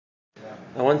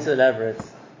I want to elaborate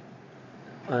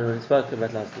on what we spoke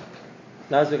about last week.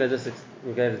 Last week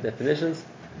we gave the definitions,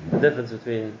 the difference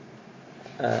between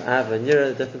Ava and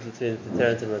Yira, the difference between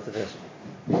deterrent and motivation.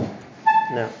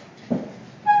 Now,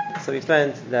 so we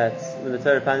explained that when the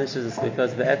Torah punishes, it's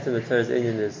because the Torah's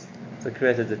inyan is to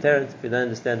create a deterrent. If we don't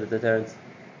understand the deterrent,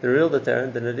 the real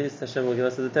deterrent, then at least Hashem will give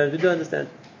us a deterrent. We do understand.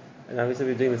 And obviously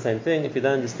we're doing the same thing. If you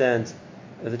don't understand,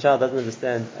 if the child doesn't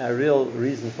understand our real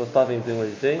reason for stopping doing what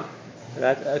he's doing,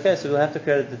 right? Okay, so we'll have to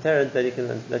create a deterrent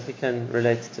that he can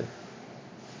relate to.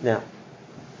 Now,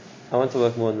 I want to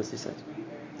work more on this, he said.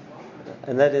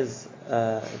 And that is,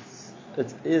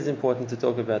 it is important to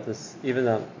talk about this, even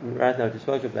though right now what we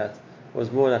spoke about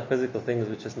was more like physical things,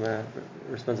 which is my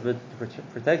responsibility to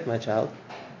protect my child.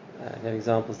 I have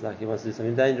examples like he wants to do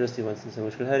something dangerous, he wants to do something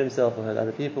which could hurt himself or hurt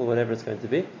other people, whatever it's going to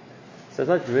be. So it's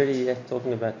not really yet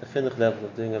talking about the chinuch level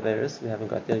of doing a virus. We haven't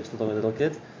got there, we're still talking about little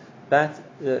kids. But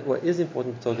what is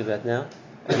important to talk about now,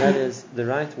 and that is the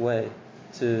right way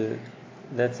to,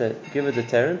 let's say, give a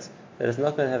deterrent that is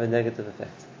not going to have a negative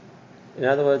effect. In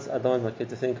other words, I don't want my kid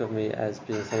to think of me as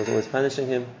being someone who's always punishing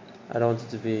him. I don't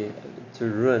want it to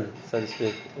ruin, so to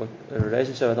speak, a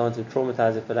relationship. I don't want to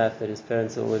traumatize him for life, that his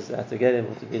parents always have to get him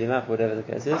or to beat him up, whatever the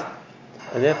case is.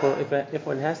 And therefore, if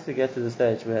one has to get to the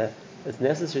stage where it's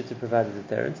necessary to provide a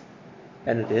deterrent,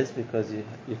 and it is, because you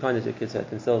can't let your kids hurt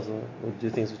themselves or do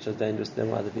things which are dangerous to them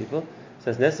or other people,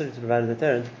 so it's necessary to provide a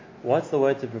deterrent. What's the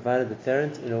way to provide a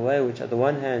deterrent in a way which, on the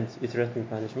one hand, you're threatening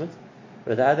punishment,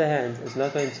 but on the other hand, it's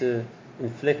not going to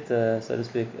inflict, so to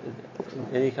speak,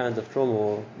 any kind of trauma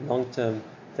or long-term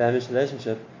damaged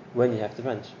relationship when you have to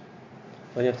punish.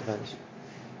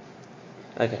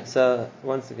 Okay, so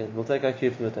once again, we'll take our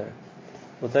cue from the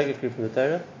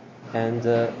Torah. And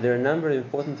there are a number of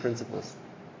important principles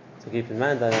to keep in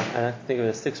mind. I like to think of it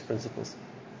as 6 principles.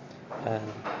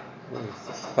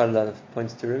 Quite a lot of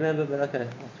points to remember, but okay, I'm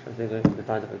trying to think of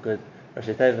find a good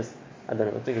Rashi Tevis. I don't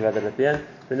know, we'll think about that at the end.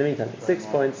 But in the meantime, 6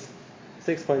 points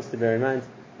to bear in mind,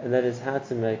 and that is how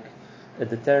to make a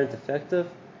deterrent effective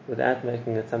without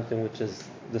making it something which is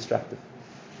destructive.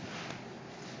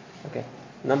 Okay,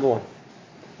 number 1.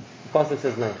 The Pasuk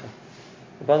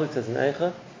says in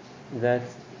Eicha that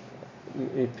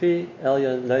Mipi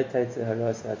Elyon lo teitze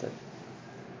haros v'atov.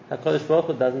 HaKadosh Baruch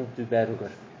Hu doesn't do bad or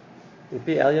good.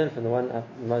 Mipi Elyon, from the one up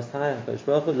most high, HaKadosh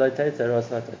Baruch Hu lo teitze haros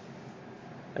v'atov.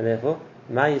 And therefore,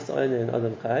 ma yis'oinu in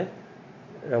Adam Chai.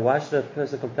 Why should a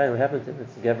person complain? What happened to him?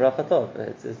 It's Gevra Chatov.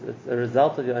 It's a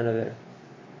result of your own affair.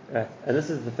 Right? And this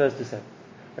is the first to say.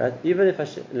 Right? Even if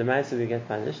Lemaisa we get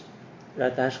punished,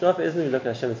 right? The Hashkafa isn't we look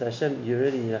at Hashem and say, Hashem, you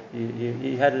really,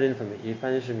 you had it in for me. You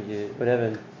punished me, you whatever.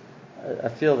 And I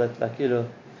feel that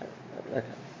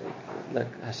like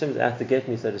Hashem's out to get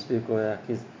me, so to speak, or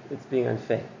like it's being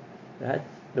unfair. Right?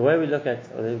 The way we look at,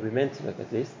 or we're meant to look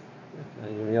at least,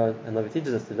 and Navi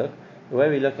teaches us to look, the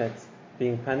way we look at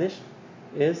being punished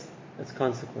is its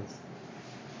consequence.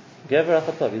 Gever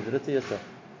achatov, you did it to yourself.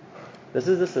 This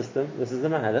is the system, this is the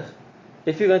mahalach.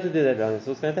 If you're going to do that wrong, this is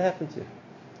what's going to happen to you.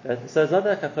 Right? So it's not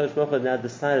like HaKadosh Baruch Hu now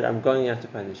decided I'm going out to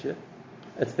punish you.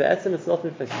 It's be'etzim, it's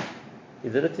self-inflicted.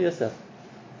 You did it to yourself.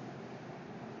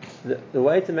 The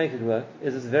way to make it work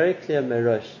is it's very clear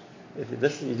merosh. If you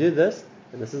do this,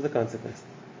 then this is the consequence.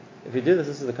 If you do this,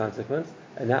 this is the consequence.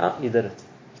 And now you did it.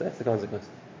 So that's the consequence.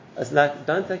 It's like,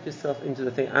 don't take yourself into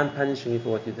the thing, I'm punishing you for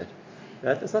what you did.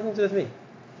 Right? It's nothing to do with me.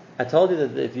 I told you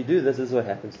that if you do this, this is what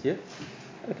happens to you.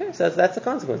 Okay, so that's the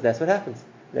consequence. That's what happens.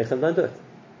 Next time, don't do it.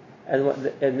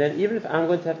 And then even if I'm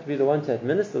going to have to be the one to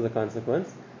administer the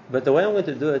consequence, but the way I'm going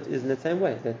to do it is in the same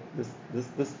way. That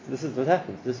this is what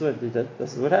happens. This is what you did.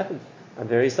 This is what happened. I'm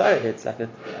very sorry. It's like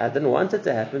I didn't want it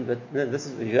to happen, but that's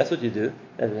what you do.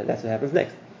 That's what happens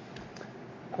next.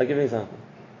 I'll give you an example.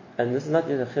 And this is not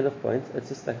even a chiluf point, it's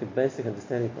just like a basic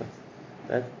understanding point.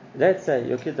 Right? Let's say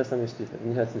your kid does something stupid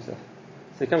and he hurts himself.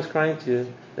 So he comes crying to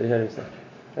you that he hurt himself.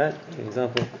 Right? For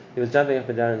example, he was jumping up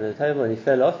and down on the table and he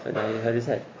fell off and he hurt his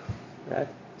head. Right?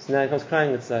 So now he comes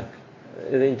crying, it's like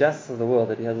the injustice of the world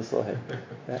that he has a sore head.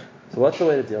 Right? So what's the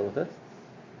way to deal with it?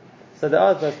 So there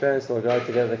are those parents who will go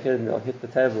together with the kid and they'll hit the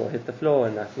table or hit the floor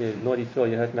and like, you naughty floor,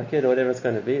 you hurt my kid or whatever it's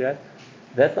going to be, right?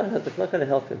 That's not going to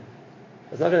help him.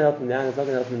 It's not going to help him now, and it's not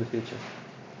going to help him in the future.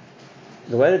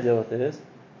 The way to deal with it is,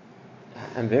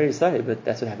 I'm very sorry, but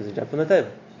that's what happens when you jump on the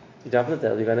table. You jump on the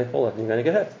table, you're going to fall off, and you're going to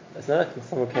get hurt. It's not like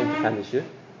someone came to punish you.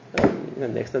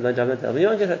 Next time, don't jump on the table, you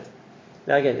won't get hurt.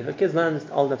 Now again, if a kid's not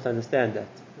old enough to understand that,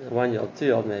 1-year-old,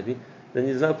 2-year-old maybe, then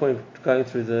there's no point going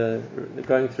through the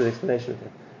explanation with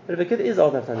him. But if a kid is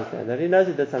old enough to understand that, he knows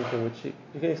he did something which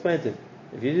you can explain to him.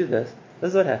 If you do this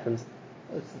is what happens.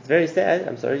 It's very sad.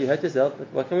 I'm sorry, you hurt yourself,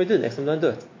 but what can we do? Next time, don't do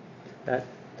it. Right?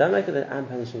 Don't make it that I'm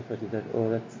punishing for what you did, or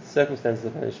that circumstances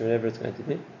are punishing, whatever it's going to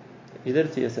be. You did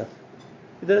it to yourself.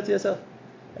 You did it to yourself.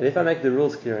 And if I make the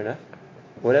rules clear enough,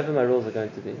 whatever my rules are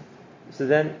going to be, so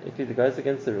then if it goes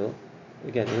against the rule,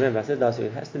 again, remember I said last week,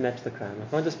 it has to match the crime. It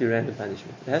can't just be random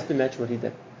punishment. It has to match what he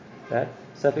did. Right?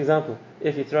 So for example,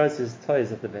 if he throws his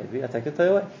toys at the baby, I take the toy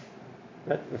away.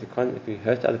 Right? If we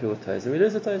hurt other people with toys, and we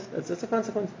lose the toys, it's a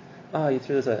consequence. Oh, you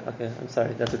threw the toy. Okay, I'm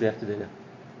sorry. That's what we have to do now.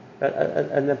 Right?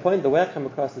 And the way I come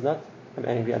across is not I'm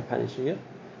angry, I'm punishing you.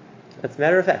 It's a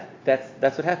matter of fact.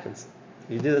 That's what happens.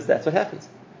 You do this, that's what happens.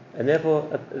 And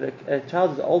therefore, a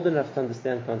child is old enough to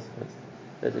understand consequence.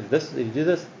 That if you do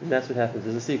this, then that's what happens.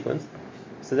 There's a sequence.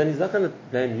 So then he's not going to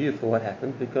blame you for what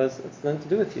happened because it's nothing to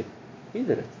do with you. He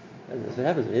did it. And that's what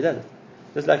happens when he does it.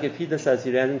 Just like if he decides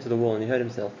he ran into the wall and he hurt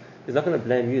himself, he's not going to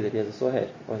blame you that he has a sore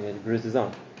head or he bruised his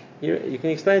arm. You can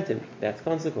explain to him, that's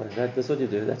consequence. That's what you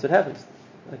do, that's what happens.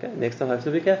 Okay, next time I have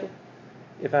to be careful.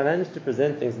 If I manage to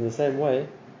present things in the same way,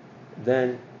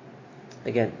 then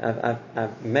again,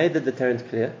 I've made the deterrent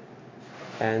clear,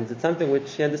 and it's something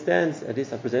which he understands. At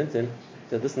least I present him.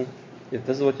 So listen, if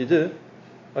this is what you do,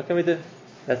 what can we do?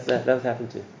 That was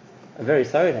happened to you. I'm very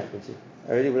sorry it happened to you.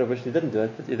 I really would have wished you didn't do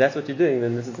it, but if that's what you're doing,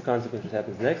 then this is the consequence which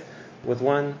happens next, with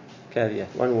one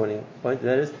caveat, one warning point, and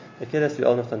that is, the kid has to be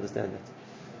old enough to understand it.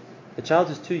 The child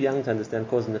who's too young to understand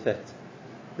cause and effect,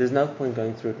 there's no point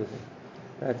going through it with him.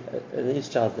 Right? And each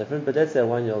child's different, but let's say a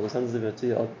 1-year-old or sometimes even a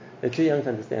 2-year-old, they're too young to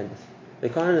understand this. They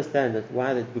can't understand it.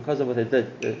 Why? Because of what they did.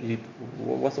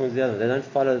 What's the one with the other? They don't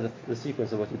follow the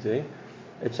sequence of what you're doing.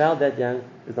 A child that young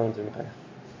is not doing mechayach.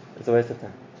 It's a waste of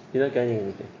time. You're not gaining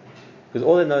anything. Because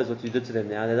all they know is what you did to them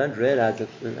now. They don't realize that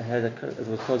it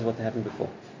was because of what happened before.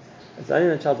 It's only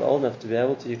when a child's old enough to be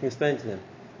able to, you can explain to them,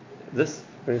 this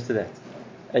brings to that.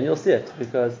 And you'll see it,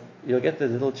 because you'll get the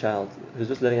little child who's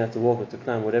just learning how to walk or to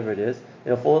climb, whatever it is,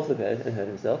 he'll fall off the bed and hurt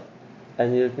himself.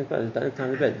 And you can don't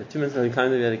climb the bed. But 2 minutes later, he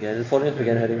climbs the bed again and falling off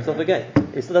again, hurting himself again.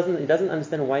 He doesn't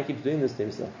understand why he keeps doing this to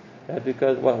himself. Right?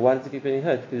 Because why does he keep getting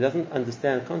hurt? Because he doesn't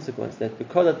understand consequence. That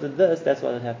because I did this, that's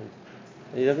what happened.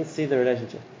 And he doesn't see the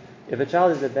relationship. If a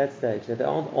child is at that stage, that they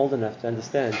aren't old enough to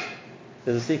understand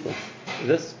there's a sequence,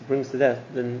 this brings to that,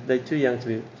 then they're too young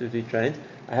to be trained.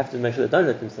 I have to make sure they don't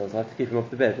hurt themselves. I have to keep him off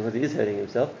the bed because he is hurting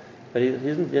himself. But he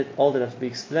isn't yet old enough to be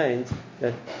explained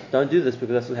that don't do this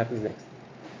because that's what happens next.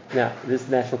 Now, this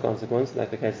natural consequence,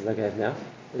 like the cases I gave now,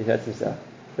 that he hurts himself,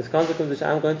 this consequence which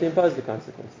I'm going to impose the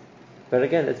consequence. But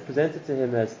again, it's presented to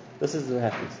him as, this is what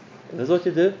happens. If this is what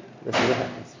you do, this is what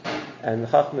happens. And the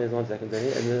chachma is, one second,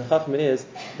 and the chachma is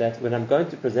that when I'm going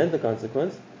to present the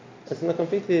consequence, it's in a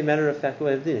completely matter-of-fact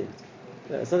way of doing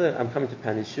it. It's not that I'm coming to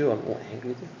punish you, I'm all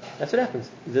angry with you. That's what happens.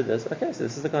 You did this, okay, so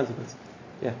this is the consequence.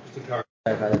 Yeah. Just to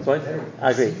clarify that point,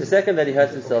 I agree. The second that he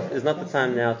hurts himself is not the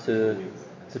time now to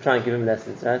try and give him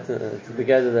lessons, right? To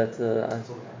together that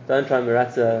don't try and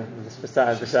maratza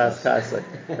b'shas ka'asek.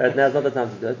 Right? Now's not the time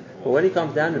to do it. But when he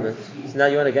comes down to it, so now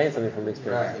you want to gain something from the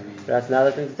experience. Right? So now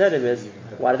the thing to tell him is,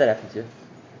 why did that happen to you?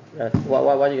 Right?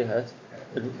 Why did you get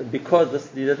hurt?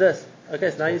 Because you did this.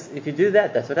 Okay, so now if you do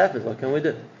that, that's what happens. What can we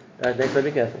do? Right? Next,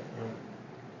 be careful.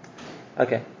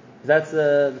 Okay, that's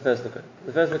the first look at.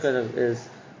 The first look at is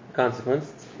consequence.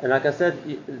 And like I said,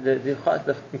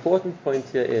 the important point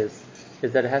here is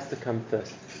that it has to come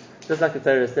first. Just like the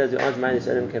Torah says, "Your aunt manish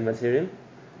adam kematirim,"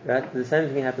 right? The same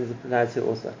thing happens applies here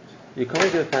also. You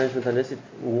can't give a punishment unless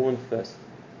you've warned first,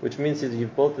 which means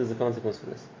you've built as a consequence for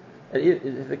this. And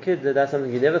if a kid does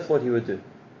something he never thought he would do,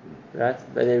 right?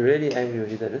 But they're really angry when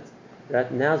he did it,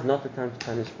 right? Now's not the time to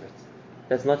punish for it.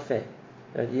 That's not fair.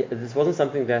 Right? This wasn't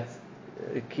something that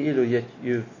yet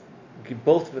you've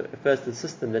built first the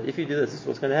system that if you do this is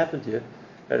what's going to happen to you.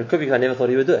 It could be because I never thought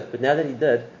he would do it, but now that he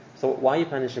did, so why are you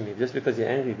punishing me? Just because you're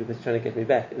angry, because you're trying to get me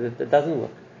back? It doesn't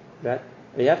work, right?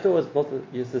 You have to always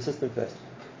use the system first.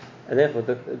 And therefore,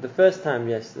 the first time,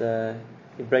 yes,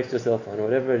 he breaks your cell phone or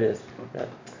whatever it is, right?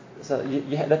 So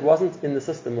that wasn't in the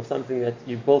system of something that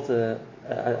you built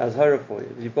as horror for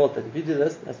you. You built that if you do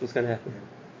this, that's what's going to happen.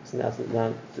 So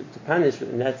now to punish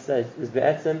in that stage is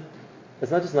be'etzem. It's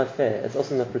not just not fair; it's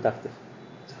also not productive.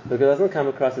 Because it doesn't come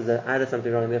across as that I did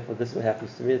something wrong, therefore this is what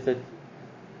happens to me. It's that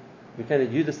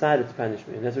you decided to punish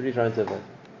me, and that's what you're trying to avoid.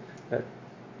 Right?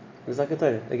 It's like a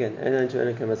Torah again.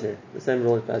 The same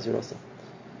rule applies here also.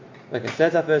 Okay, so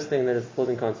that's our first thing that is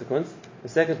building consequence. The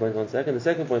second point, the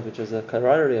second point, which is a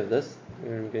corollary of this,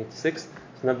 we're going to 6,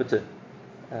 is number 2.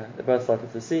 They both start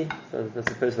with the C, so that's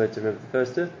the first way to remember the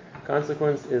first two.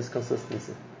 Consequence is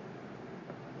consistency.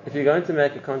 If you're going to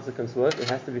make a consequence work, it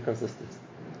has to be consistent,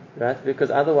 right? Because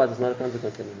otherwise it's not a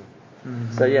consequence anymore.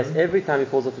 Mm-hmm. So yes, every time he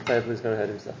falls off the table, he's going to hurt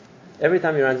himself. Every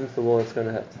time he runs into the wall, it's going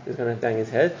to hurt. He's going to bang his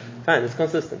head. Fine, it's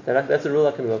consistent. That's a rule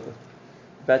I can work with.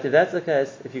 But if that's the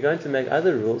case, if you're going to make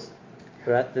other rules,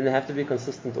 right, then they have to be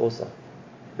consistent also.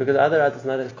 Because otherwise it's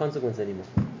not a consequence anymore.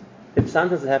 If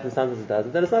sometimes it happens, sometimes it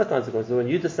doesn't, then it's not a consequence. So when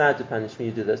you decide to punish me,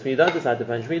 you do this. When you don't decide to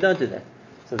punish me, you don't do that.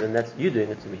 So then that's you doing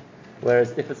it to me.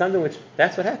 Whereas if it's something which,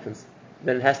 that's what happens,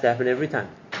 then it has to happen every time.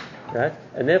 Right?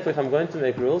 And therefore, if I'm going to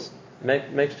make rules,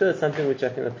 make sure it's something which I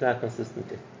can apply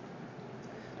consistently.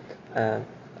 Maybe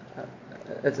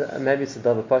it's a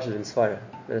double pashut in Sfara,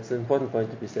 but it's an important point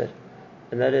to be said.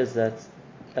 And that is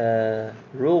that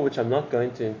rule which I'm not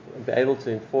going to be able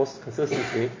to enforce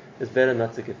consistently is better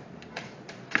not to give.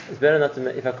 It's better not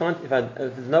to. If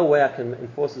there's no way I can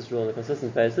enforce this rule on a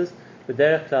consistent basis, with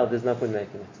derech klal, there's no point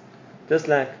making it. Just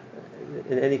like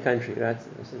in any country, right?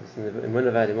 In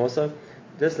Munavadim also,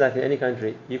 just like in any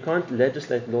country, you can't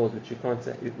legislate laws which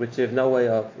you have no way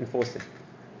of enforcing.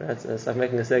 Right? So it's like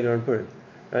making a Seger on Purim.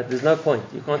 Right? There's no point.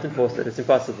 You can't enforce it. It's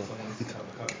impossible.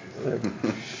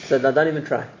 So don't even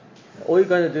try. All you're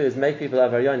going to do is make people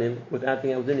avaryanim without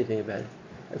being able to do anything about it.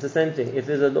 It's the same thing. If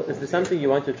there's something you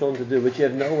want your children to do which you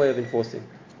have no way of enforcing,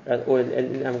 right?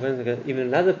 And I'm going to get even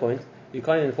another point, you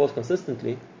can't enforce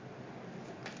consistently,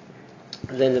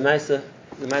 then the Maisa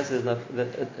is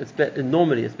not.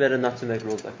 Normally, it's better not to make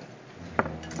rules like that.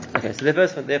 Okay, so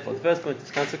therefore, the first point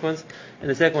is consequence, and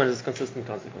the second one is consistent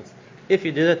consequence. If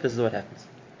you do that, this is what happens.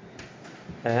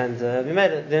 And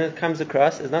then it comes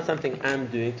across as not something I'm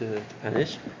doing to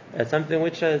punish. It's something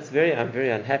which I'm very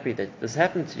unhappy that this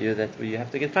happened to you, that you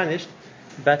have to get punished.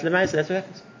 But Lemaisa, that's what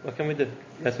happens. What can we do?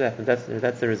 That's what happens.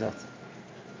 That's the result.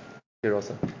 Here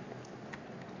also.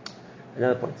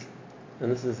 Another point.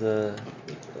 And this is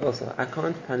also, I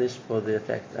can't punish for the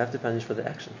effect. I have to punish for the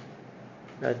action.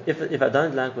 Right? If I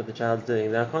don't like what the child's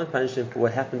doing, then I can't punish him for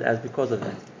what happened as because of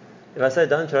that. If I say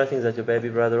don't throw things at your baby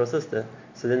brother or sister,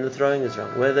 so then the throwing is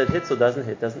wrong. Whether it hits or doesn't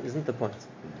hit isn't the point.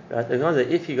 Right?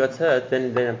 If he got hurt,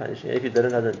 then I'm punishing him. If he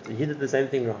didn't, I didn't. He did the same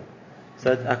thing wrong.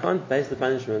 So I can't base the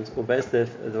punishment or base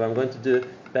what I'm going to do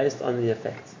based on the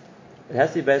effect. It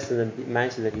has to be based on the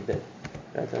ma'aseh that he did.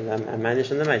 Right? I'm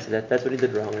managed on the ma'aseh. That's what he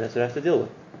did wrong, and that's what I have to deal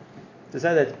with. To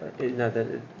say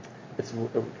that it's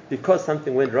because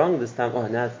something went wrong this time. Oh,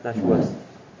 now it's much worse.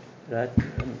 Right?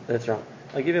 That's wrong.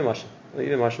 I'll give you a mashal.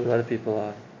 A lot of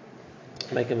people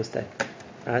make a mistake.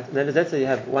 Right? And then let's say you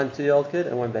have one 2-year-old kid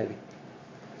and one baby,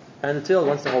 and the 2-year-old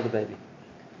wants to hold the baby.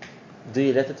 Do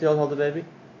you let the 2-year-old hold the baby?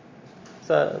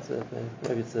 So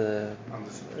maybe it's a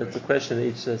question.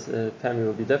 Each family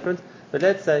will be different. But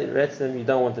let's say you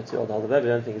don't want the 2-year-old to hold the baby.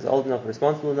 You don't think he's old enough,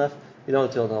 responsible enough. You don't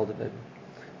want the 2-year-old to hold the baby.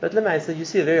 But Lemaisa, you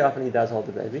see very often he does hold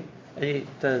the baby, and he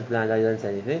turns blind eye, he doesn't say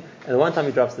anything. And the one time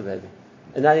he drops the baby,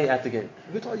 and now you have to get.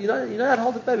 Who told you? You know how to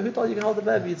hold the baby? Who told you can hold the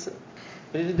baby?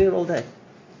 But he didn't do it all day.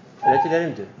 And let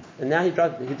him do. And now he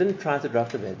didn't try to drop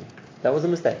the baby. That was a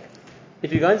mistake.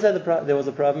 If you're going to say there was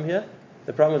a problem here,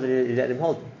 the problem was that you let him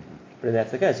hold it. But if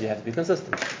that's the case, you have to be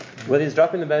consistent. Whether he's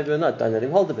dropping the baby or not, don't let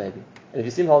him hold the baby. And if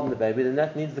you see him holding the baby, then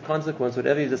that needs the consequence,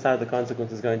 whatever you decide the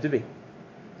consequence is going to be.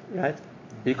 Right?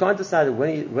 You can't decide that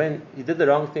when he did the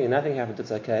wrong thing and nothing happened,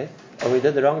 it's okay. Or he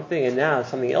did the wrong thing and now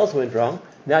something else went wrong,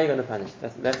 now you're going to punish.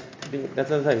 That's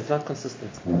what I'm saying. It's not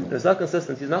consistent. If it's not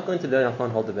consistent, he's not going to learn I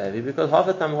can't hold the baby, because half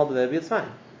the time I hold the baby, it's fine.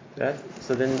 Right?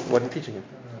 So then what are you teaching him?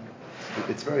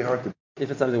 It's very hard to. If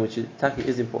it's something which taki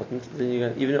is important,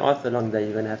 then even after a long day,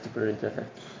 you're going to have to put it into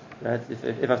effect. Right?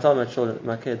 If I've told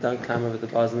my kid, don't climb over the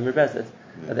bars in the mirbeset,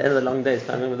 at the end of the long day, he's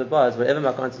climbing over the bars, whatever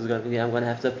my conscience is going to be, I'm going to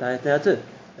have to apply it now too.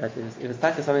 Right? If it's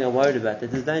taki something I'm worried about,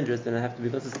 it is dangerous, then I have to be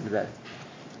consistent about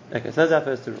it. Okay, so those are our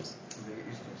first two rules.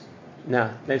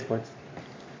 Now, next point.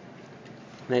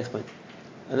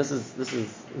 And this is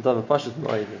Dava Pashut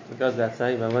Moed. It goes without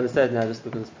saying, but I'm going to say it now just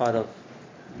because it's part of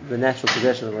the natural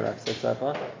progression of what I've said so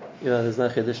far. There's no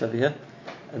chiddush over here,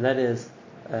 and that is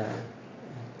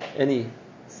any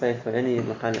sefer, any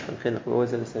mechanech and chinuch, we always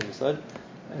have the same yesod,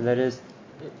 and that is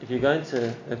if you're going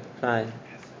to apply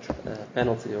a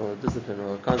penalty or discipline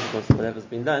or a consequence or whatever's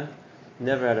been done,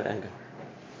 never out of anger.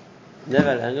 Never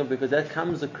out of anger, because that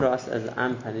comes across as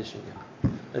I'm punishing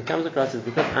you. It comes across as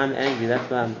because I'm angry, that's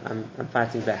why I'm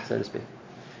fighting back, so to speak.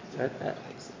 Right?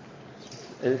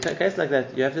 In a case like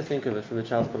that, you have to think of it from the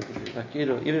child's point of view. Like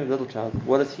even a little child,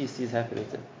 what does he see happening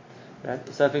to him?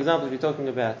 Right? So, for example, if you're talking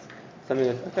about something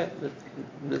like, okay,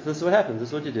 this is what happens, this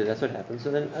is what you do, that's what happens. So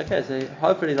then, okay, so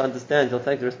hopefully he'll understand, he'll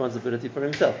take the responsibility for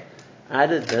himself. I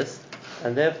did this,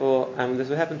 and therefore this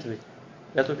will happen to me.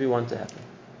 That's what we want to happen.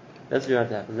 That's what we want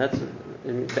to happen.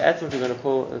 That's what we're going to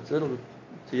call, it's a little bit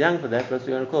too young for that, but we're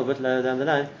going to call a bit later down the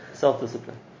line,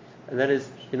 self-discipline. And that is,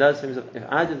 he knows for himself, if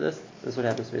I do this, this is what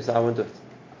happens to me, so I won't do it.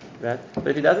 right? But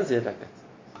if he doesn't see it like that,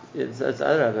 it's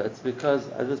other. It's because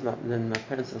then my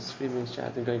parents are screaming,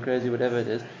 shouting, going crazy, whatever it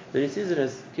is. Then he sees it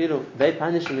as kilo. They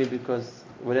punish me because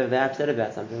whatever they're upset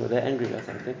about something or they're angry about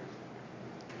something.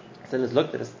 So let's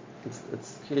look at this.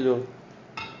 It's kilo.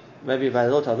 Maybe by a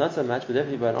little child not so much, but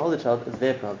definitely by an older child, it's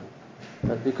their problem.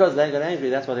 But because they got angry,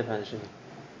 that's why they're punishing me.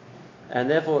 And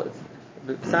therefore,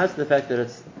 besides the fact that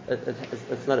it's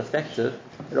not effective,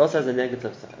 it also has a negative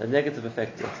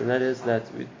effect to it, and that is that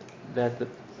the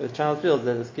child feels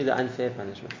that it's either unfair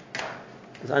punishment.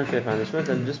 It's unfair punishment,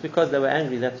 and just because they were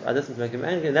angry, I listened to make them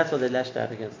angry, and that's what they lashed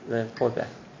out against. They fought back.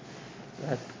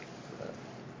 Right?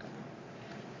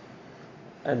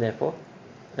 And therefore,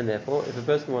 if a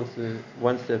person wants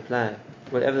to apply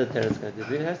whatever the terrorist is going to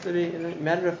do, it has to be in a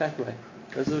matter-of-fact way.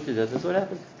 This is what he does. This is what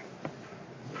happens.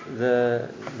 The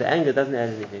anger doesn't add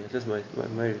anything. It's just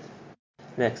mood.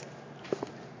 Next,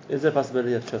 is there a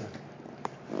possibility of tshuva?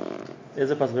 Is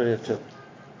there a possibility of tshuva?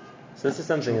 So this is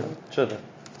something else. Tshuva.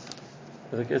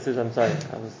 This is, I'm sorry.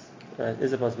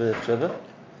 Is there a possibility of tshuva?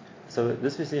 So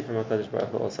this we see from HaKadosh Baruch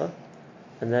Hu also,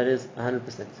 and that is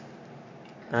 100%.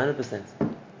 100%.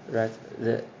 Right?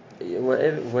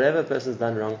 Whatever a person's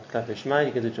done wrong, Kafir Shema,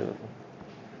 you can do tshuva for.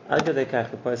 I'll give the kach,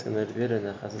 the poise, and the Rebbe and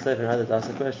the Chassid and others ask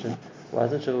the question, why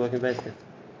isn't tshuva working basically?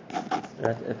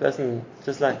 Right? A person,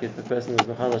 just like if the person is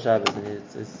Mechal Shabbos and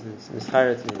he's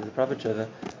Mischaret and he's a proper tshuva,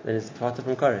 then he's parted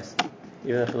from Kores.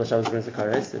 Even if Chil Shabbos brings the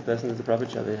Kores, the person is a proper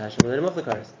tshuva, Hashem will let him off the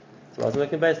Kores. So why isn't it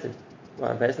working basically?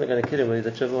 Well, basically not going to kill him whether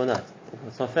he's a tshuva or not.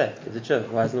 It's not fair. He's a tshuva.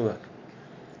 Why doesn't it work?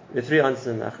 There are three answers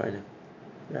in the Achronim.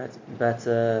 Right? But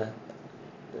the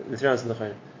three answers in the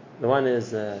Achronim. The one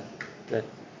is that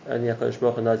only HaKadosh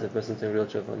Baruch Hu knows if a person is doing real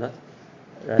tshuva or not.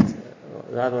 Right?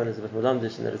 The other one is with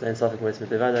Modamdish, and there is ein safek moitzi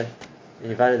mitevadai.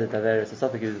 He validated that there is a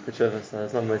safek used the tshuva, so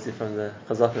it's not moitzi from the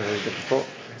chazaka that we did before.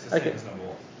 Okay, it's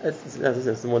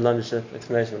a more Modamdish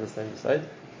explanation on the same side,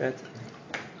 right?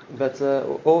 But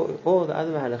all the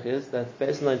other mahalach is that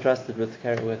person are entrusted with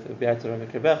carrying with Bi'ator and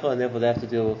Mikrebecha, and therefore they have to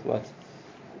deal with what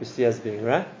we see as being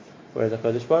Ra. Whereas the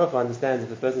Kodesh Baruch Hu understands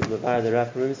if a person is Mavayah the Ra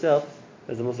from himself,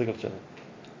 there's a musik of tshuva.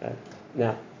 Right?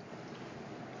 Now,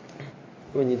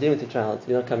 when you're dealing with a child,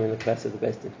 you're not coming in the class of the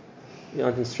Beis Din. You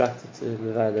aren't instructed to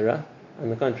Mavayah the Ra. On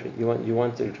the contrary, you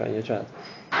want to train your child,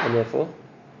 and therefore,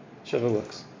 tshuva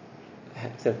works.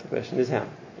 Except the question is how.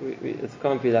 It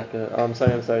can't be like I'm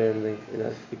sorry, and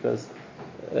because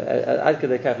Ad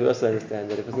Kedei Kach we also understand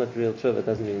that if it's not real tshuva, it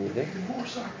doesn't mean anything.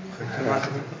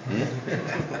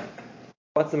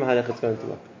 What's the mahalach that's going to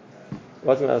work?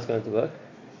 What's the mahalach that's going to work?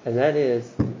 And that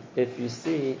is, if you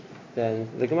see, then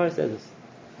the Gemara says this.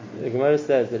 The Gemara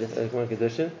says that if Gemara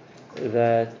Kedushin,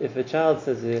 that if a child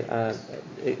says,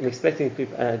 I'm expecting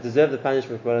people, I deserve the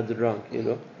punishment for what I did wrong,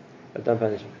 I've done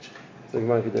punishment. So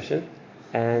Gemara Kedushin.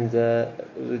 And the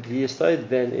yesod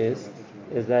then is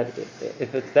that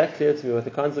if it's that clear to me what the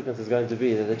consequence is going to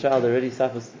be, that the child already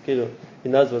suffers, he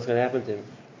knows what's going to happen to him.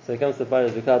 So he comes to the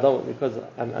point because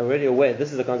I'm already aware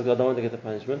this is the consequence, I don't want to get the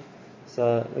punishment.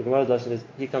 So the Gemara's lesson is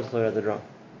he comes to know I did wrong,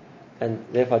 and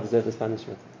therefore I deserve this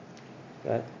punishment.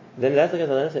 Right? Then that's the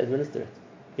to administer it.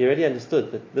 He already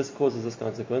understood that this causes this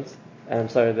consequence, and I'm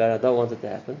sorry about it, I don't want it to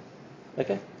happen.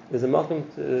 Okay? There's a malkum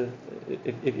to,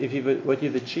 what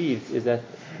you've achieved is that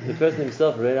the person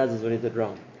himself realizes what he did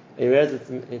wrong. He realizes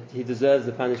he deserves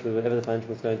the punishment, whatever the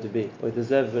punishment is going to be, or he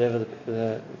deserves whatever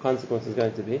the consequence is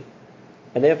going to be,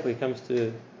 and therefore he comes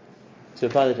to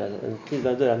apologize. And please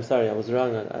don't do it. I'm sorry, I was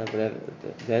wrong. Whatever.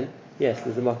 Then yes,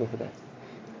 there's a malkum for that.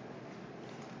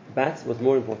 But what's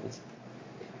more important,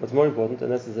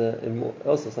 and this is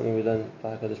also something we learn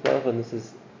by HaKadosh Baruch Hu, and this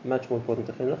is much more important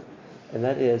to chinuch, and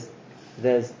that is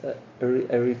there's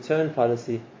a return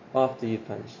policy after you've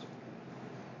punished.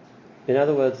 In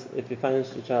other words, if you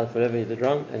punish your child for whatever he did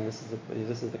wrong, and this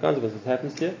is the consequence that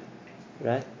happens to you,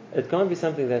 right? It can't be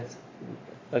something that's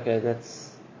now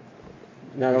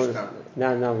I'm not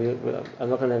going to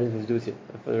have anything to do with you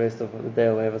for the rest of the day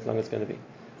or whatever, as long as it's going to be.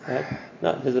 Right?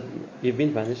 No, you've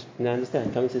been punished. Now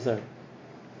understand. Come and say sorry.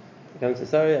 Come and say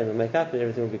sorry, and we'll make up, and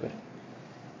everything will be good.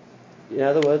 In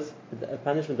other words, a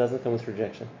punishment doesn't come with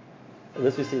rejection. And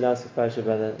this we see last week's parasha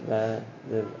by the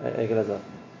Egel Azov.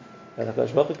 That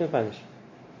HaKadosh Baruch Hu can punish.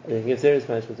 And he can give serious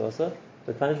punishments also,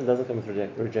 but punishment doesn't come with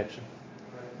rejection.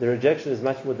 The rejection is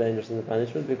much more dangerous than the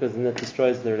punishment because then it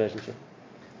destroys the relationship.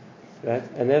 Right?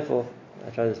 And therefore, I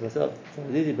tried this myself, it's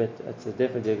not easy, but it's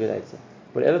definitely a good answer.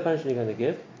 Whatever punishment you're going to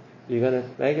give, you're going to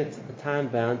make it time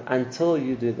bound until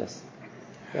you do this.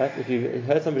 Right? If you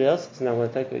hurt somebody else, so now I'm going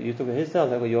to take you took his tail,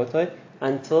 I'll take your toy,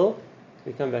 until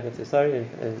you come back and say sorry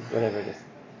and whatever it is.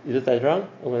 You did that wrong,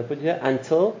 I'm going to put you here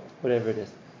until whatever it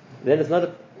is. Then it's not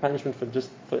punishment for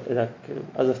like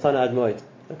as of Tana Admoid.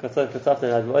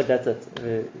 That's it.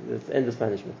 It's endless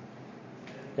punishment.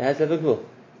 It has to have a gvul,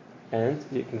 and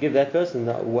you can give that person,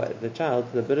 the child,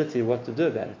 the ability what to do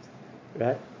about it,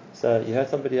 right? So you have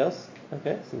somebody else.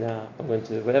 Okay, so now I'm going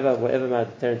to whatever my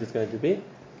deterrent is going to be.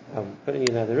 I'm putting you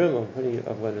in another room.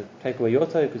 I'm going to take away your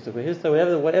toe because take away his toe.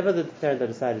 Whatever the deterrent I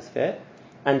decide is fair,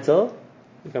 until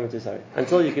you come into sorry,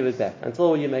 until you give it back,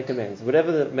 until you make amends.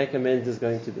 Whatever the make amends is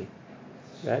going to be,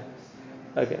 right?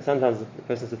 Okay, sometimes the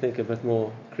person has to think a bit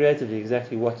more creatively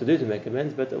exactly what to do to make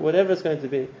amends, but whatever it's going to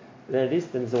be, then at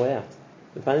least there's a way out.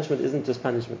 The punishment isn't just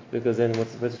punishment, because then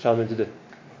what's the child meant to do?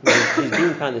 He's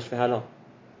being punished for how long?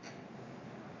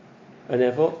 And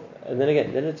therefore, and then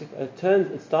again,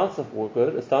 it starts off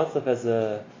good, it starts off as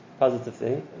a positive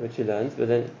thing, which he learns, but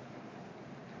then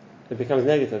it becomes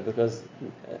negative because,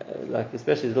 like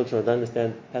especially the little children don't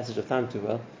understand the passage of time too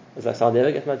well. It's like, so I'll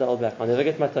never get my doll back, I'll never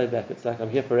get my toy back. It's like I'm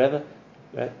here forever,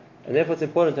 right? And therefore, it's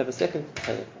important to have a second,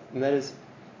 and that is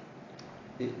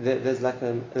there's a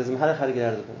mahalach how to get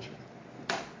out of the punishment.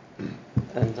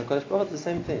 And HaKadosh Baruch Hu is the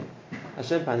same thing.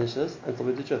 Hashem punishes until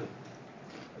we do tshuva,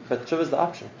 but tshuva is the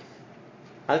option.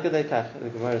 Al Kadei Kach, the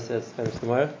Gemara says, famous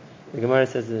Gemara. The Gemara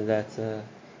says that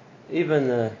even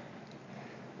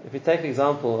if you take the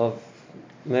example of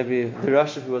maybe the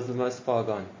Rasha who was the most far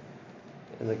gone,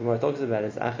 and the Gemara talks about it,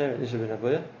 is Acher Elisha ben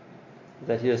Abuya,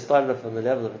 that he started off on the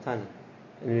level of a Tana,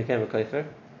 and he became a Kaifer,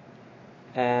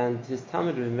 and his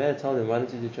Talmud Rebbe told him, why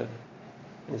don't you do tshuva?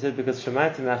 And he said, because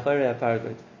Shemaiti Me'achorei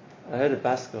HaParagot, I heard a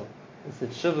Baskel, and said,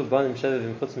 Shuvu Bonim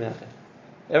Shevivim Chutz Me'acher.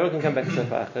 Everyone can come back to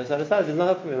Acher, so I decided, there's no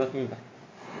hope for me, I'm not coming back.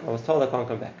 I was told I can't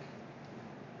come back.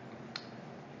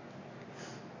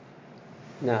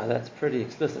 Now that's pretty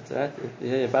explicit, right? If you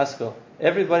hear Baskel,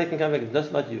 everybody can come back,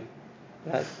 just not you,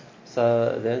 right?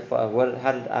 So then,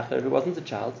 how did Acher, who wasn't a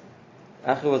child,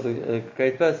 Acher was a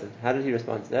great person. How did he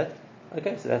respond to that?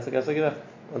 Okay, so that's the guess I'll give up.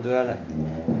 I'll do what I like.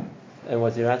 And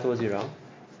was he right or was he wrong?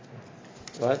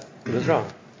 What? He was wrong.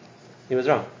 He was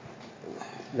wrong.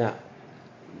 Now,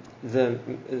 the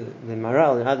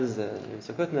Maral and others,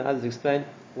 Sukkot and others explain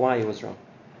why he was wrong.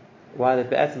 Why the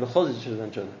Be'etzim B'chol should have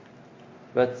done tshuva.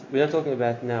 But we're not talking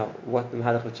about now what the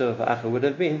Mahalach of tshuva for Acher would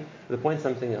have been. The point is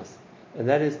something else. And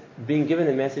that is being given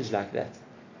a message like that.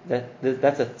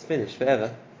 That's it, it's finished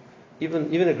forever.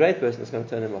 Even a great person is going to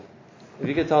turn him off. If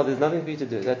you get told there's nothing for you to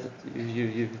do, that's it.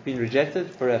 You've been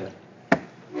rejected forever.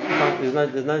 There's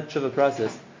no tshuva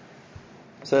process.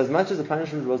 So as much as the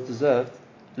punishment was deserved,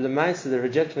 the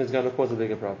rejection is going to cause a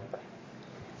bigger problem.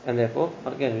 And therefore,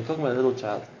 again, we're talking about a little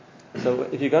child. So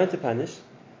if you're going to punish,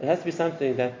 it has to be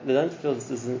something that they don't feel this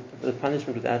is the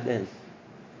punishment without end.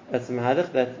 It's a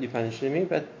mahalach that you punish me,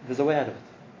 but there's a way out of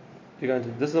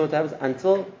it. This is what happens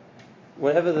until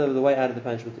whatever the way out of the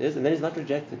punishment is, and then he's not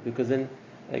rejected, because then,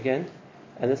 again,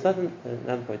 and it's not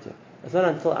another point here, it's not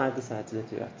until I decide to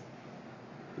let you out.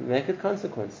 Make it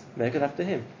consequence. Make it up to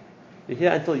him. You're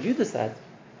here until you decide,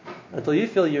 until you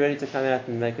feel you're ready to come out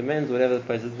and make amends, whatever the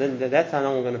place is, then that's how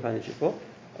long I'm going to punish you for,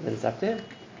 and then it's up to him.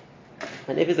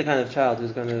 And if he's the kind of child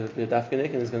who's going to be a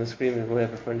dafkanik and is going to scream and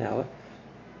whatever for an hour,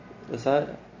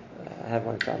 so I have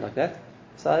one child like that,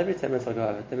 so every 10 minutes I'll go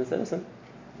over to him and say, listen,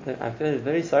 I feel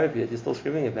very sorry for you, you're still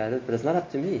screaming about it, but it's not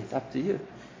up to me, it's up to you.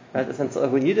 Right? So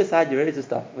when you decide you're ready to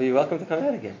stop, well, you're welcome to come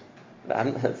out again. But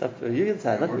it's up to you to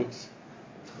decide, not me.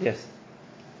 Yes.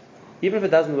 Even if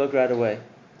it doesn't work right away,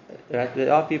 right?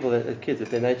 There are people, kids,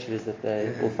 that their nature is that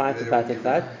they will fight.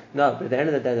 No, but at the end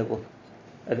of the day, they will.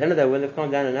 At the end of the day, when they've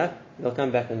calmed down enough, they'll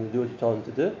come back and do what you told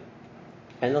them to do,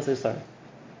 and they'll say sorry.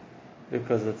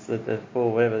 Because it's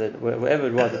for whatever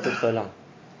it was, it took so long.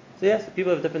 So yes,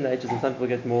 people have different natures, and some people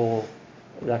get more,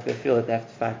 like they feel that they have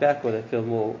to fight back, or they feel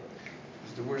more.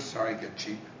 Does the word sorry get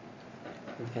cheap?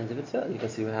 It depends if it's fair. You can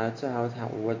see what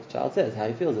the child says, how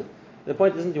he feels it. The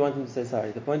point isn't you want him to say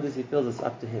sorry. The point is he feels it's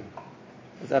up to him.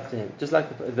 It's up to him. Just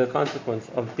like the consequence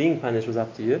of being punished was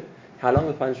up to you, how long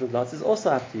the punishment lasts is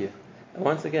also up to you. And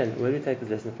once again, where do we take this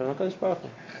lesson from? HaKadosh Baruch Hu.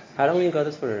 How long have you got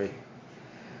this for already?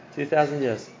 2,000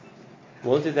 years.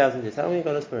 More than 2,000 years. How long have you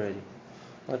got this for already?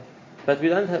 What? But we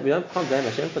can't blame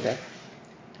Hashem for that.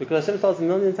 Because Hashem tells us a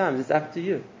million times, it's up to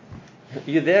you.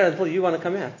 You're there until you want to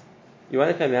come out. You want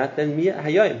to come out, then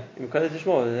hayoim. You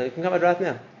can come out right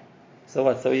now. So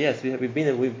what? So yes, we've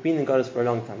been in Goddess for a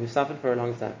long time. We've suffered for a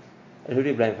long time. And who do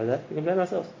you blame for that? We can blame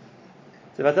ourselves.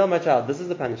 So if I tell my child, this is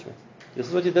the punishment. This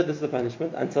is what you did, this is the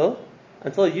punishment, until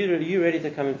you're ready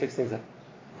to come and fix things up.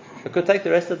 It could take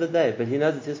the rest of the day, but he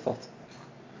knows it's his fault.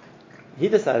 He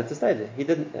decided to stay there. He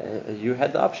didn't. You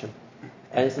had the option.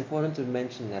 And it's important to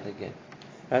mention that again.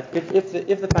 Right?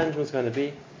 If the punishment is going to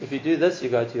be, if you do this, you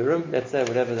go to your room. Let's say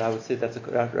whatever I would say that's a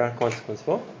right consequence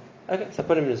for. Okay, so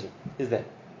put him in his room. He's there.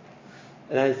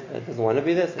 And he doesn't want to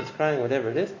be there, so he's crying, whatever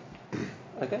it is.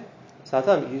 Okay, so I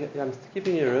tell him, I'm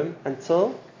keeping your room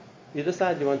until you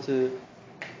decide you want to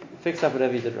fix up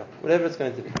whatever you did wrong, whatever it's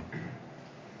going to be.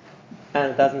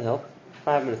 And it doesn't help.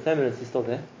 5 minutes, 10 minutes, he's still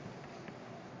there.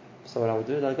 So what I would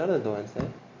do is I'd go to the door and say,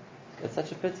 it's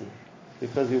such a pity,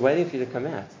 because we're waiting for you to come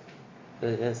out.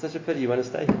 It's such a pity you want to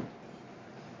stay here.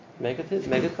 Make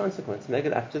it consequence. Make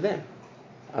it up to them.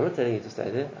 I'm not telling you to stay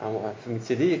there. From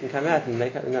Tzidi, you can come out and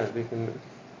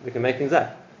we can make things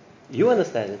up. You want to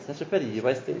stay there. It's such a pity. You're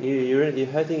wasting. You're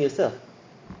hurting yourself.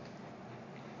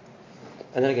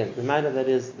 And then again, the matter that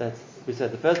is that we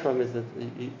said the first problem is that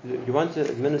you want to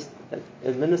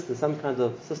administer some kind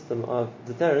of system of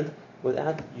deterrent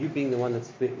without you being the one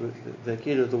that's the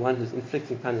kid or the one who's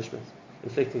inflicting punishment,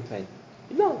 inflicting pain.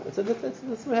 No, that's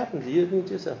what happens. You're doing it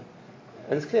to yourself,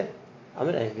 and it's clear. I'm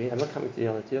not angry. I'm not coming to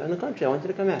yell at you. On the contrary, I want you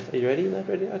to come out. Are you ready? Not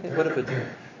ready? Okay. What if it?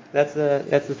 That's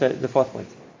the fourth point.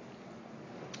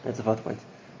 That's the fourth point,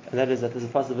 and that is that there's a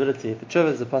possibility. For tshuva,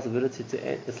 there's a possibility to.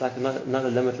 It's like not a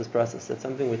limitless process. It's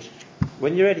something which,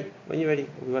 when you're ready,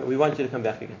 we want you to come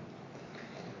back again.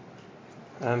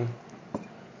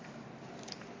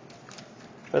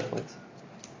 Fifth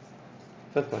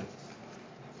point,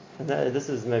 and this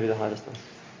is maybe the hardest one,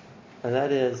 and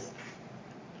that is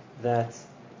that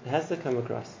it has to come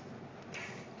across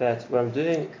that what I'm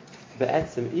doing,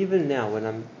 be'etzim, even now when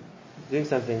I'm doing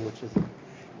something which is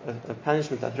a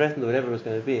punishment I threatened or whatever it was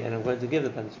going to be, and I'm going to give the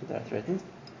punishment that I threatened,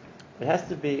 it has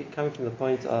to be coming from the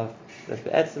point of that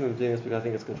be'etzim I'm doing this because I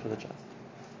think it's good for the child.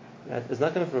 Right? It's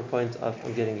not coming from a point of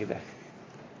I'm getting you back.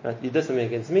 Right? You did something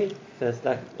against me, then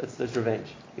it's revenge.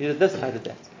 You did this, I did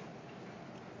that.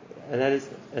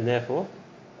 And therefore,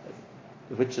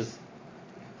 which is,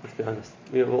 let's be honest,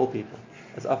 we are all people.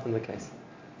 It's often the case,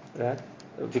 right?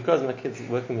 Because my kid's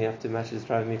working me up too much, he's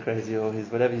driving me crazy, or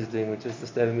whatever he's doing, which is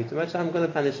disturbing me too much, I'm going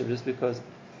to punish him just because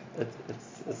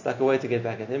it's like a way to get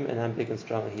back at him, and I'm big and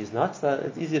strong, and he's not. So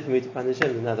it's easier for me to punish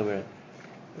him than the other way around,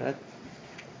 right?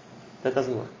 That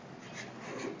doesn't work.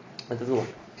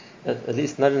 At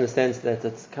least not in the sense that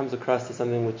it comes across as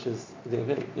something which is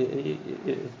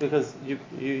because you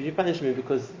punish me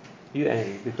because you're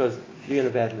angry, because you're in a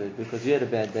bad mood, because you had a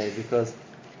bad day, because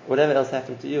whatever else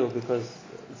happened to you,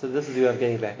 so this is your way of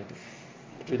getting back at me.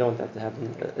 We don't want that to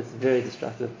happen. It's very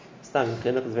destructive. Stam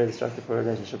is very destructive for a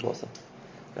relationship also.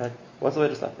 Right? What's the way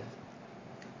to stop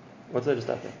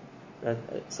that? Right?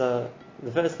 So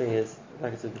the first thing is,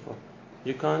 like I said before,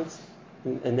 you can't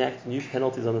enact new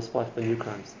penalties on the spot for new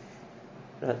crimes.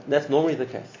 Right? That's normally the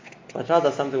case. My child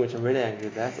does something which I'm really angry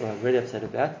about or I'm really upset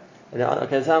about, and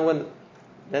so I'm going.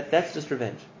 That's just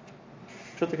revenge.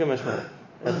 The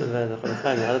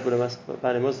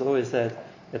always said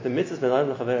that the mitzvahs ben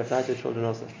chaver apply to children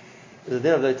also. There's a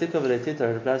din of leitika v'leitita,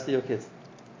 it applies to your kids.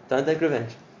 Don't take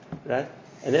revenge, right?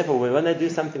 And therefore, when they do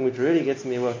something which really gets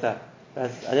me worked up,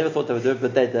 right? I never thought they would do it,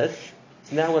 but they did.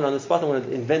 So now, when on the spot, I want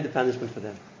to invent a punishment for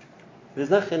them. There's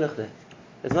no chinuch there.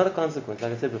 It's not a consequence,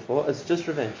 like I said before. It's just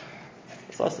revenge.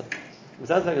 It's awesome. It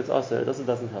sounds like it's awesome. It also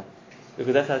doesn't help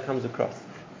because that's how it comes across.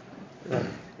 Right?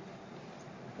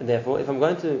 And therefore, if I'm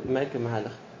going to make a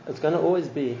mahalach, it's going to always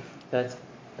be that,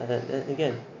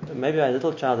 again, maybe a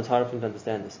little child, it's harder for him to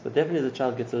understand this, but definitely as the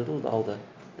child gets a little older,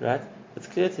 right, it's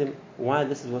clear to him why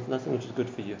this is nothing which is good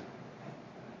for you.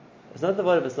 It's not the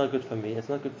word of it's not good for me, it's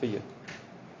not good for you.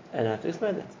 And I have to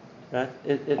explain that. Right?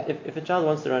 If a child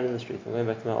wants to run in the street, I'm going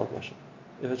back to my old mashal.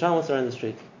 If a child wants to run in the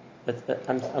street,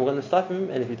 I'm going to stop him,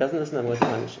 and if he doesn't listen, I'm going to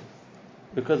punish him.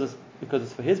 Because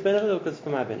it's for his benefit or because it's for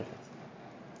my benefit.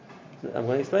 I'm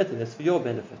going to explain to him, it's for your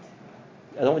benefit.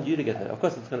 I don't want you to get hurt. Of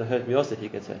course, it's going to hurt me also if he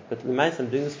gets hurt. But the main, I'm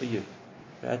doing this for you,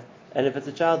 right? And if it's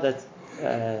a child that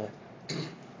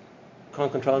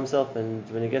can't control himself, and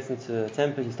when he gets into a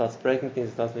temper, he starts breaking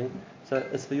things, so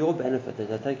it's for your benefit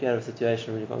that I take you out of a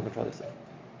situation when you can't control yourself.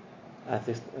 I have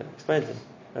to explain to him,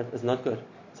 right? It's not good.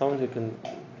 Someone who can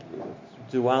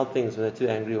do wild things when they're too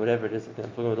angry or whatever it is. I'm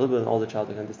talking about a little bit of an older child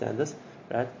who can understand this,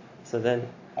 right? So then,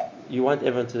 you want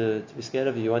everyone to be scared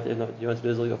of you. You want to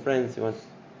lose all your friends. You want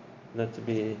not to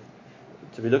be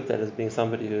looked at as being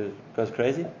somebody who goes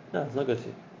crazy. No, it's not good for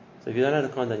you. So if you don't know how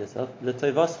to calm down yourself, I'm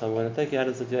going to take you out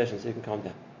of the situation so you can calm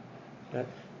down. Right?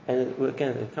 And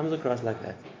again, it comes across like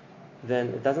that. Then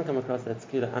it doesn't come across that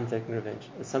skila, I'm taking revenge.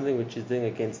 It's something which is doing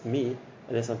against me,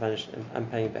 unless I'm punished, I'm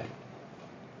paying back.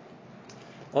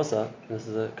 Also, and this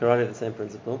is a karate of the same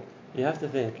principle, you have to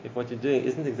think if what you're doing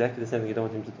isn't exactly the same thing you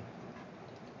don't want him to do.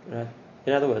 Right?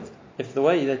 In other words, if the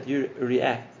way that you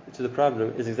react to the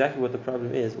problem is exactly what the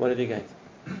problem is, what have you gained?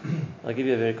 I'll give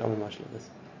you a very common marshal of this.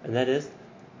 And that is,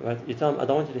 right, you tell him, I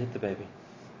don't want you to hit the baby.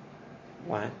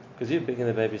 Why? Because you're big and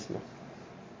the baby's small.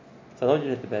 So I don't want you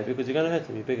to hit the baby because you're going to hurt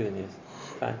him, you're bigger than he is.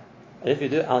 Fine. And if you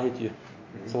do, I'll hit you.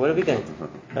 So what have we gained?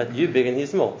 Right? You're big and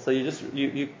he's small. So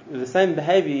you the same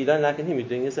behavior you don't like in him, you're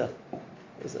doing yourself.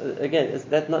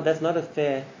 That's not a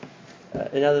fair.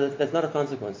 That's not a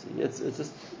consequence. It's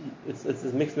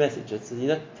a mixed message.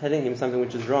 You're not telling him something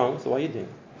which is wrong. So why are you doing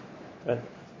it? Right?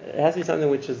 It has to be something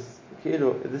which is,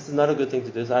 this is not a good thing to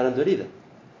do. So I don't do it either.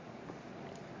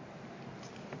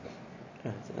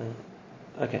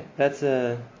 Okay, that's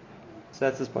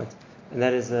this point, and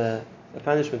that is a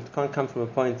punishment can't come from a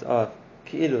point of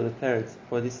ki'ilu, the parents,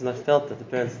 or at least it's not felt that the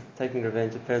parents are taking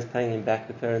revenge, the parents paying him back,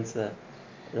 the parents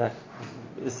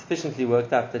is sufficiently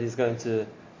worked up that he's going to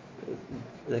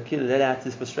let out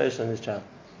his frustration on his child.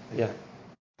 Yeah,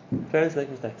 parents make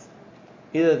mistakes.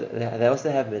 Either they also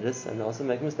have midas and they also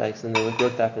make mistakes and they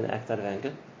worked up and act out of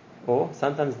anger, or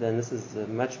sometimes then this is a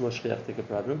much more shchiach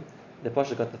problem. The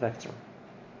Pasha got the facts wrong.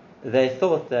 They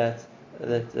thought that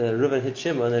Reuven hit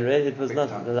Shimon, and really it was not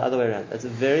the other way around. That's a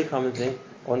very common thing.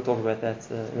 I want to talk about that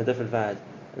in a different vayad,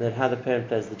 and then how the parent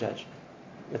plays the judge.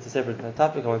 It's a separate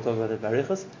topic. I want to talk about it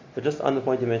barichas, but just on the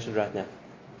point you mentioned right now,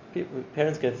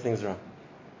 parents get things wrong.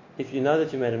 If you know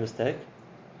that you made a mistake,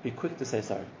 be quick to say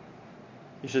sorry.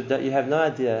 You have no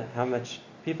idea how much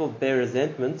people bear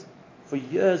resentment for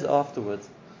years afterwards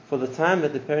for the time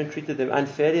that the parent treated them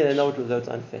unfairly, and they know it was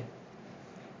unfair.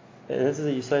 And this is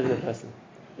a yisod in a person.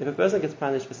 If a person gets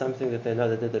punished for something that they know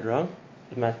they did it wrong,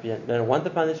 it might be they don't want the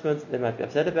punishment, they might be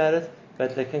upset about it,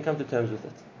 but they can come to terms with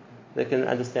it. They can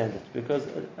understand it because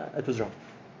it was wrong.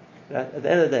 Right? At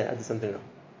the end of the day, I did something wrong.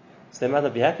 So they might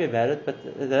not be happy about it, but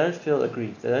they don't feel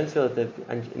aggrieved. They don't feel that they're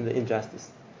in the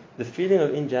injustice. The feeling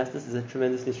of injustice is a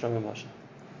tremendously strong emotion,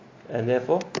 and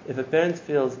therefore, if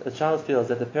a child feels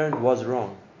that the parent was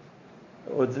wrong,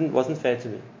 or wasn't fair to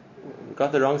me,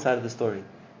 got the wrong side of the story,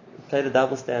 played a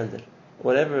double standard,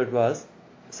 whatever it was,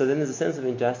 so then there's a sense of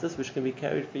injustice which can be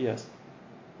carried for years.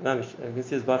 I can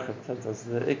see as Bachar sometimes.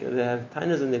 They have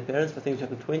tainas in their parents for things that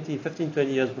happened 15,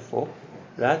 20 years before,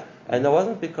 right? And that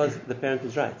wasn't because the parent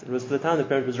was right. It was for the time the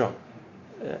parent was wrong.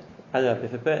 I don't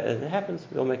know, it happens,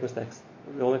 we all make mistakes.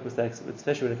 We all make mistakes,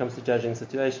 especially when it comes to judging a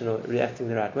situation or reacting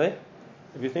the right way.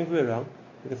 If you think we're wrong,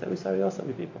 you can say, we're sorry also,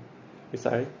 we're people. We're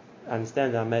sorry. I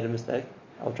understand that I made a mistake.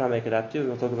 I'll try and make it up to you.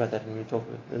 We'll talk about that when we talk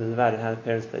in the Vada, how the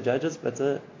parents play judges, but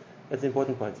that's an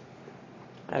important point.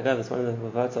 It's one of the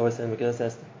words I always say in Megillah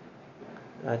Esther.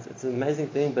 Right? It's an amazing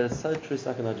thing, but it's so true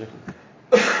psychologically.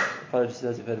 Apologies to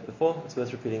those who've heard it before, it's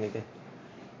worth repeating again.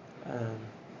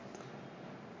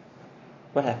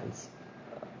 What happens?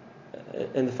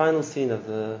 In the final scene of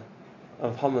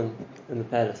Haman in the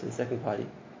palace, in the second party,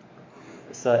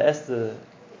 so Esther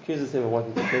accuses him of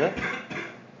wanting to kill her,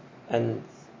 and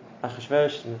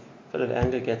Achashverosh, in a fit of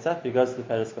anger, gets up, he goes to the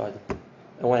palace garden.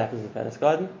 And what happens in the palace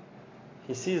garden?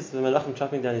 He sees the Malachim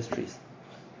chopping down his trees.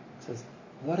 He says,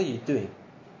 what are you doing?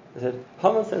 He said,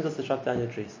 Haman sends us to chop down your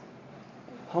trees.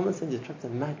 Haman sends you to chop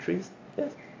down my trees?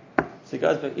 Yes. So he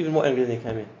goes back even more angry than he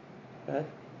came in. Right?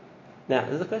 Now,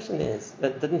 the question is,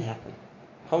 that didn't happen.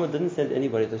 Haman didn't send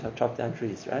anybody to chop down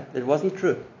trees, right? It wasn't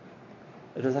true.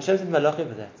 It was Hashem sent Malachim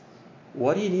for that.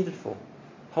 What do you need it for?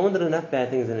 Haman did enough bad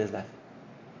things in his life.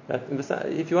 Right?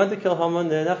 If you want to kill Haman,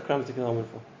 there are enough crimes to kill Haman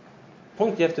for.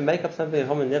 Point, you have to make up something that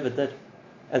Haman never did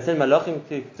and send Malachim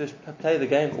to play the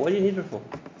game. What do you need it for?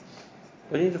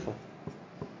 What do you need it for?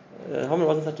 Haman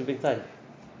wasn't such a big title.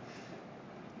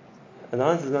 And the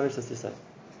answer is not just to say.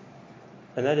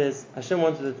 And that is, Hashem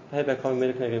wanted to pay back Haman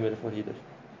Midah for what he did.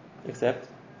 Except,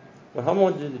 what Haman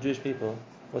wanted to do to the Jewish people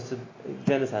was to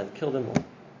genocide, kill them all.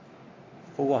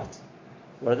 For what?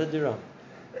 What did they do wrong?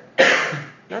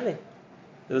 Nothing.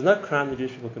 There was no crime the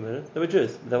Jewish people committed. They were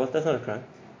Jews. That's not a crime.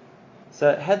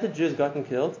 So had the Jews gotten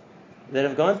killed, they'd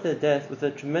have gone to their death with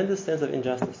a tremendous sense of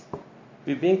injustice.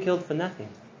 We're being killed for nothing.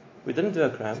 We didn't do a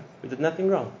crime. We did nothing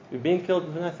wrong. We're being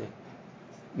killed for nothing.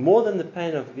 More than the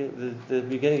pain of we're going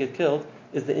to get killed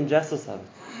is the injustice of it.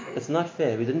 It's not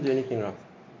fair. We didn't do anything wrong.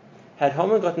 Had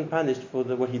Haman gotten punished for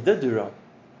what he did do wrong,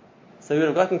 so he would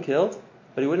have gotten killed,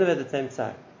 but he wouldn't have had the same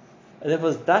tzar. And it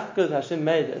was that good Hashem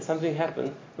made something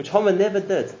happen which Haman never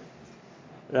did.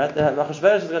 Right?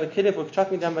 Achashverosh is going to kill him for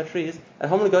chopping down my trees, and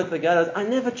Haman will go to the gallows. I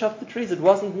never chopped the trees. It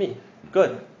wasn't me.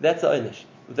 Good. That's the Oynish.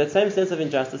 With that same sense of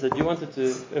injustice that you wanted to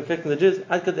inflict on the Jews,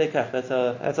 Ad Kadei Kach. That's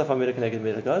how far Midah Keneged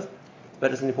Midah goes.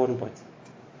 But it's an important point.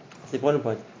 It's an important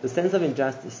point. The sense of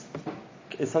injustice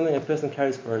is something a person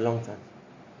carries for a long time.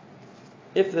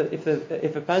 If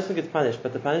a punishment gets punished,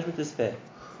 but the punishment is fair,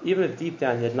 even if deep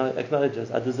down he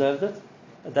acknowledges, I deserved it,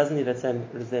 it doesn't need that same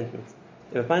resentment.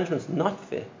 If a punishment's not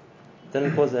fair, then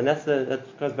it causes, and that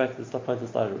goes back to the point I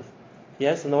started with.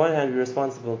 Yes, on the one hand, we're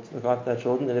responsible to look after our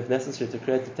children, and if necessary, to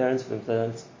create deterrence for them so they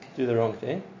don't do the wrong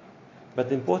thing. But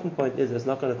the important point is it's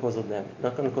not going to cause damage,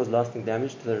 not going to cause lasting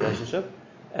damage to the relationship,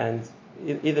 and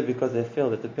either because they feel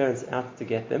that the parent's out to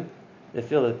get them, they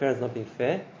feel that the parent's not being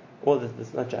fair, or that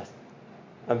it's not just.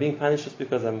 I'm being punished just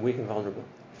because I'm weak and vulnerable,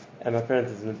 and my parent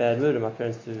is in a bad mood, or my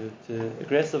parent's too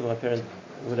aggressive, or my parent,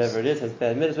 whatever it is, has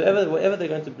bad moods, whatever they're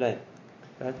going to blame.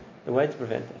 Right? The way to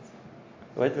prevent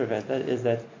that is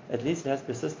that at least it has to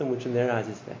be a system which in their eyes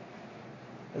is fair.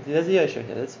 There's a yosher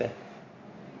here, that's fair.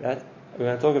 Right? We're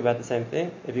going to talk about the same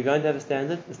thing. If you're going to have a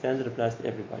standard, the standard applies to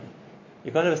everybody.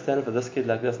 You can't have a standard for this kid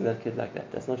like this and that kid like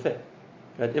that. That's not fair.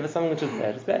 Right? If it's something which is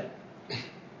bad, it's bad.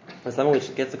 If something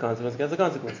which gets a consequence, gets a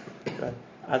consequence. Right?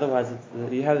 Otherwise,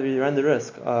 you run the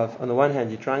risk of, on the one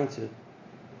hand, you're trying to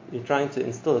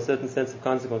instill a certain sense of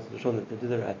consequence to show that they do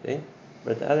the right thing,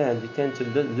 but on the other hand, you tend to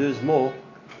lose more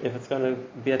if it's going to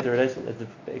be at the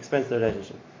expense of the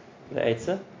relationship. The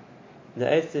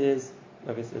eitzah is,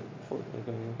 obviously, we'll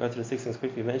go through the 6 things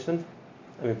quickly mentioned.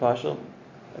 Partial.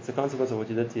 It's a consequence of what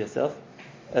you did to yourself.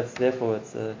 It's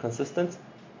consistent.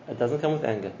 It doesn't come with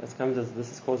anger. It comes as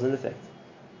this is cause and effect.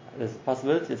 There's a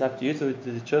possibility. It's up to you to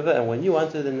do the tshuva, and when you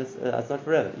want to, then it's not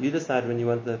forever. You decide when you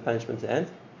want the punishment to end.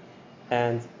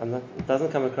 And it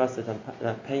doesn't come across that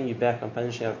I'm paying you back. I'm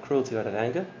punishing out of cruelty, out of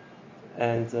anger,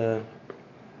 and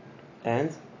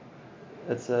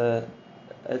it's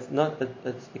not.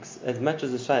 It's as much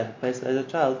as a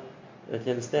child that he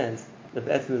understands that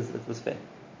the essence it was fair.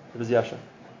 It was yasha.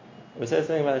 We say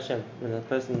something about Hashem when a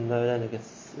person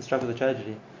gets struck with a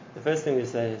tragedy. The first thing we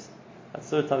say is,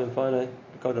 Hashem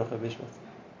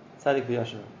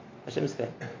is fair.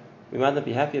 We might not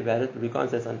be happy about it, but we can't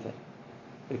say it's unfair.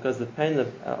 Because the pain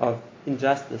of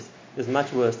injustice is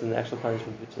much worse than the actual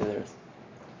punishment which there is.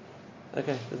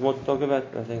 Okay, there's more to talk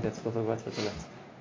about, but I think that's what we'll talk about for tonight.